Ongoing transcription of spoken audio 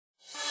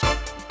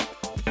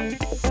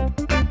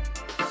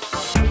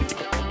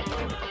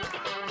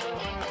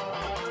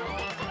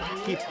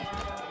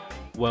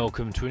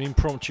Welcome to an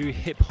impromptu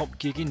hip-hop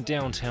gig in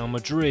downtown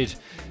Madrid.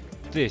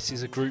 This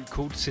is a group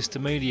called Sister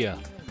Media,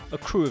 a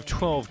crew of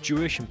 12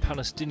 Jewish and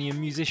Palestinian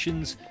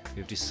musicians who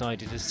have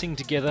decided to sing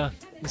together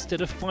instead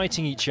of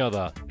fighting each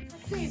other.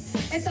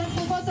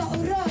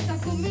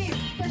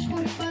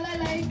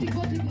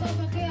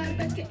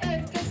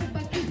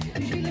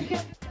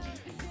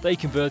 They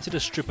converted a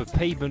strip of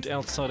pavement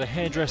outside a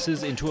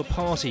hairdresser's into a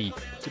party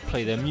to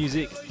play their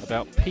music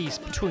about peace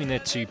between their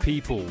two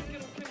people.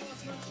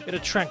 It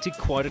attracted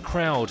quite a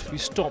crowd who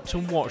stopped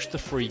and watched the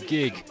free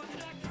gig.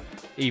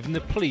 Even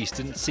the police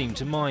didn't seem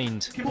to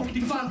mind.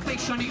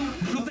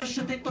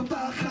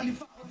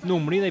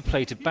 Normally they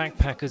play to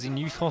backpackers in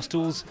youth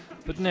hostels,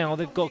 but now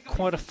they've got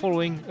quite a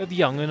following of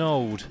young and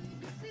old.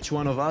 Each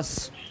one of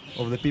us,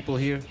 of the people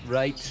here,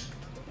 write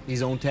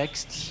his own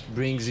texts,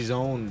 brings his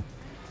own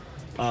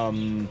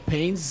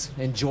pains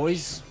and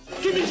joys.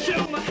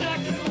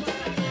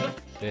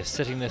 They're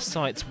setting their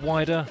sights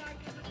wider.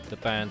 The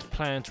band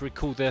plan to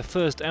record their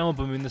first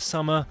album in the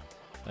summer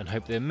and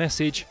hope their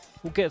message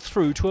will get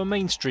through to a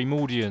mainstream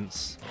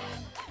audience.